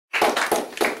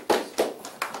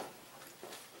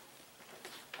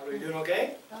Are you doing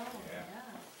okay? Oh,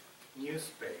 Yeah.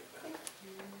 Newspaper.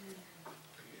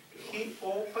 He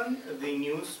opened the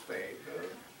newspaper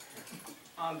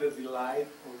under the light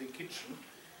of the kitchen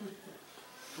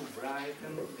to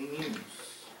brighten the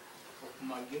news of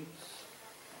muggings,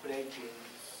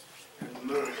 break-ins, and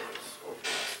murders of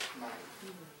last night.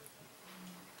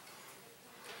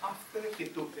 After he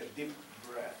took a deep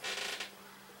breath,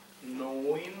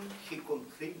 knowing he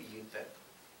contributed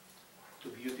to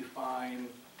beautifying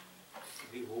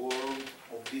the world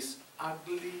of this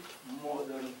ugly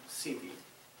modern city,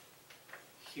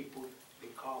 he put the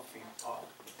coffee pot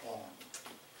on,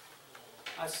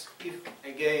 as if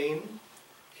again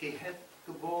he had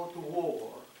to go to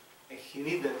war and he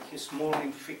needed his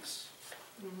morning fix.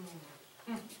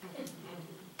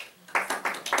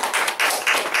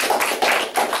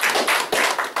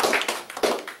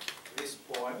 This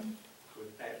poem,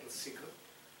 with the title Secret,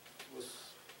 was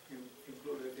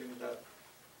included in that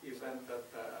event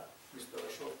that Mr.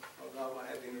 Ashok Agawa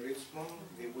had in Richmond,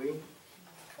 the Wing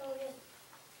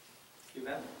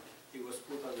event. He was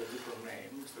put as a different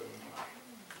name, Mr.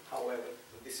 However,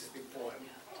 this is the poem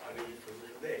I read for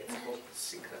you today. It's called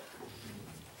Secret.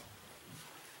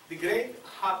 The great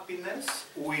happiness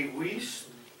we wish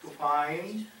to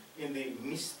find in the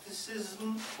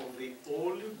mysticism of the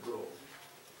olive grove,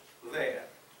 there,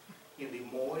 in the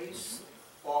moist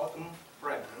autumn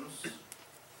fragrance,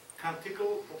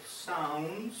 canticle of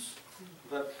sounds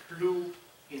that flew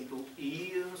into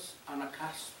ears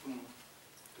unaccustomed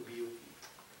to beauty.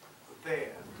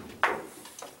 There,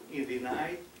 in the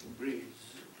night breeze,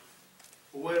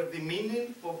 where the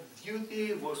meaning of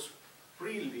duty was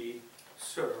freely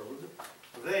served,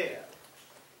 there,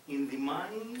 in the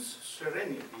mind's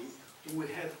serenity, we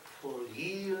had for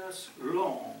years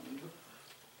longed,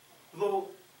 though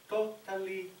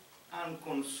totally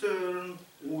unconcerned,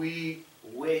 we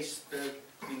wasted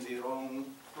in the wrong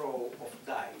throw of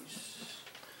dice.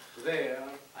 There,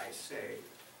 I say,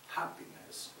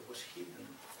 happiness was hidden.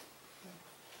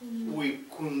 We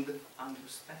couldn't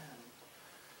understand.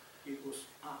 It was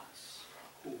us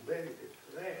who buried it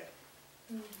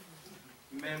there.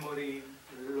 Memory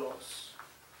loss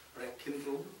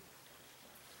rekindled,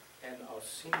 and our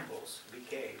symbols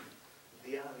became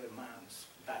the other man's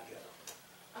dagger.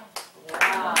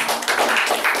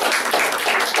 wow.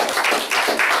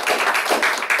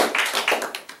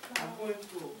 I'm going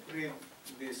to read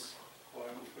this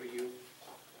poem for you.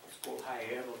 It's called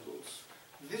Hieroglys.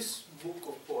 This book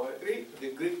of poetry,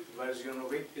 the Greek version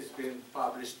of it, is being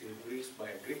published in Greece by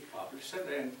a Greek publisher,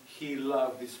 and he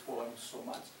loved this poem so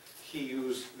much. He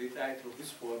used the title of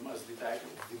this poem as the title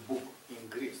of the book in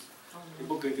Greece. The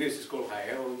book in Greece is called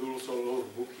Hieroglys, although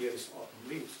the book here is Autumn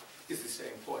Leaves. It's the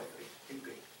same poetry in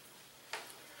Greek.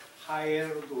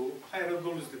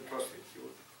 Hieroglys is the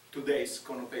prostitute, today's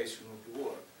connotation of the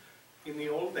word. In the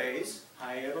old days,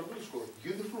 hieroglys were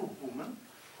beautiful women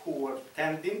who were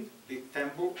tending the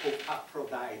temple of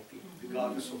Aphrodite, the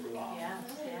goddess of love. Yes,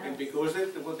 yes. And because they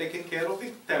were taking care of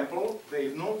the temple, they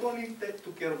not only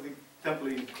took care of the temple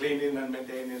in cleaning and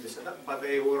maintaining the setup, but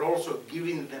they were also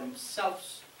giving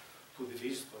themselves to the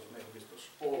visitors, male visitors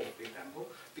of the temple,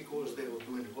 because they were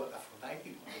doing what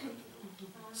Aphrodite wanted them to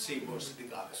do. She was the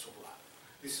goddess of love.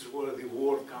 This is where the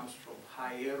word comes from.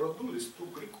 Hieroglys, two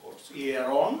Greek words.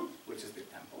 Hieron, which is the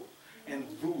temple, and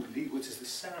douli, which is the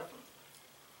servant.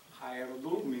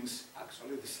 Hieroglys means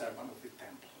actually the servant of the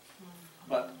temple.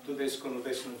 But today's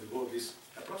connotation of the word is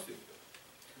a prostitute.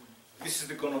 This is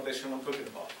the connotation I'm talking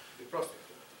about, the prostitute.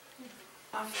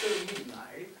 After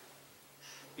midnight,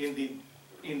 in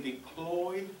the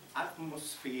cloyed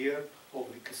atmosphere of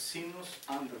the casino's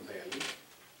underbelly,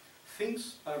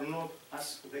 things are not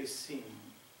as they seem.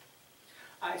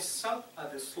 I sat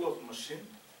at a slot machine.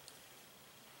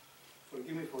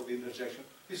 Forgive me for the interjection.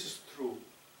 This is true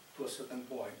to a certain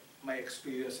point. My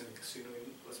experience in the casino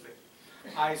in Las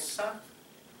Vegas. I sat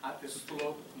at a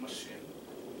slot machine,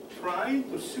 trying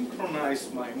to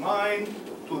synchronize my mind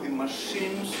to the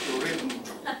machine's rhythm.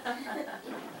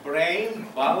 Brain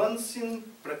balancing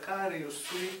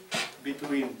precariously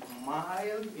between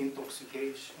mild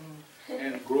intoxication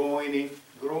and growing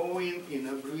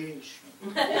inebriation.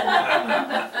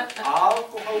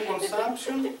 Alcohol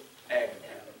consumption, evident.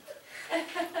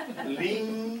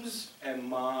 Limbs and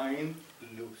mind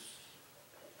loose.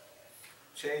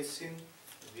 Chasing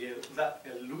that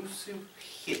elusive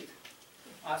hit,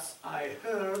 as I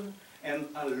heard an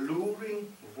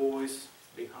alluring voice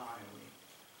behind me.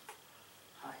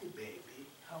 Hi, baby,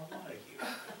 how are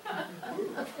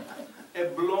you? A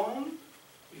blonde,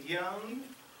 young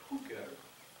hooker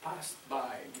passed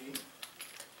by me,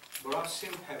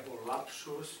 brushing her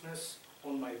voluptuousness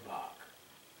on my back.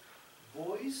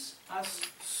 voice as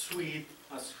sweet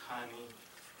as honey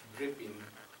dripping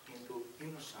into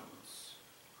innocence.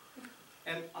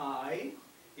 And I,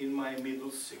 in my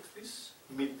mid-60s,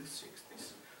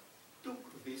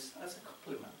 took this as a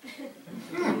compliment.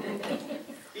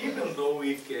 Even though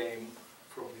it came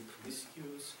from the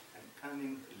promiscuous and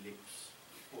cunning lips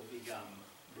of the young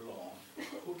blonde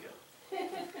hooker.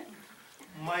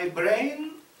 My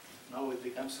brain, now it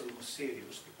becomes almost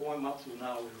serious, the poem up to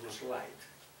now it was light.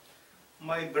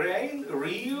 My brain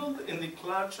reeled in the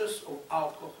clutches of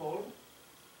alcohol,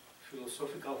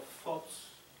 philosophical thoughts,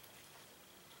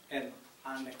 and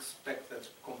unexpected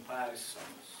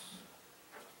comparisons.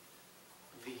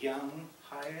 The young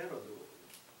hierarchy,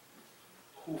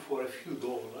 who for a few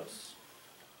dollars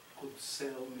could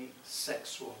sell me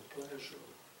sexual pleasure.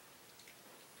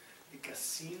 The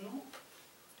casino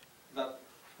that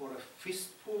for a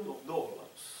fistful of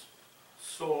dollars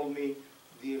sold me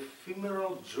the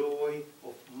ephemeral joy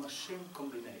of machine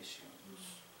combinations,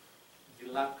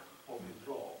 the luck of the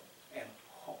draw and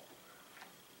hope.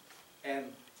 And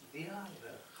the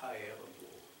other higher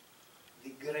rule,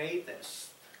 the greatest,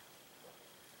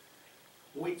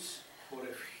 which for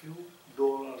a few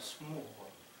dollars more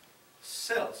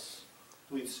sells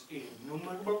to its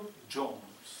innumerable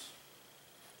Johns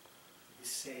the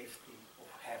safety of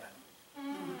heaven.